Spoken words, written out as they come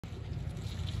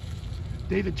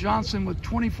David Johnson with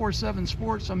 24/7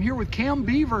 Sports. I'm here with Kamron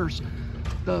Beavers,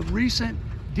 the recent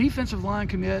defensive line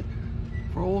commit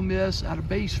for Ole Miss out of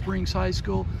Bay Springs High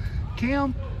School.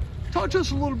 Cam, talk to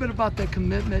us a little bit about that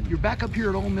commitment. You're back up here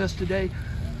at Ole Miss today.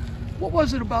 What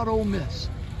was it about Ole Miss?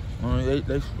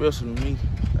 They special to me.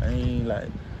 I ain't like,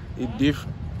 it's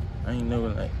different. I ain't never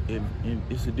like,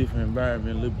 it's a different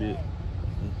environment a little bit.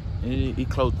 It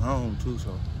close to home too,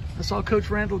 so. I saw Coach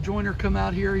Randall Joyner come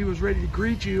out here. He was ready to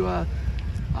greet you.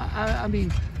 I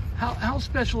mean, how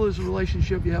special is the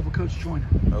relationship you have with Coach Joyner?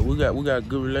 We got a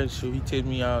good relationship. He texts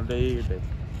me all day, every day.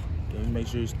 And he make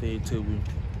sure he stay till we.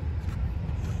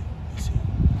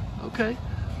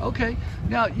 Okay.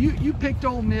 Now you picked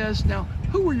Ole Miss. Now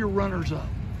who were your runners up?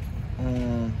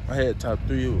 I had top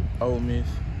 3 with Ole Miss,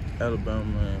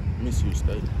 Alabama, and Mississippi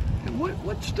State. And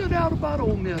what stood out about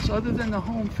Ole Miss other than the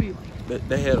home field?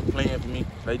 They had a plan for me.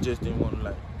 They just didn't want to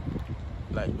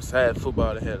like besides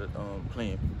football, they had a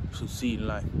plan to succeed in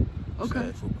life.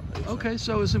 Okay. Football. Yes, okay,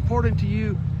 so it's important to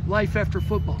you, life after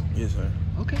football. Yes, sir.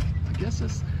 Okay, I guess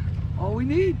that's all we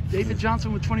need. David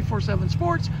Johnson with 24/7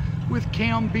 Sports with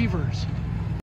Kamron Beavers.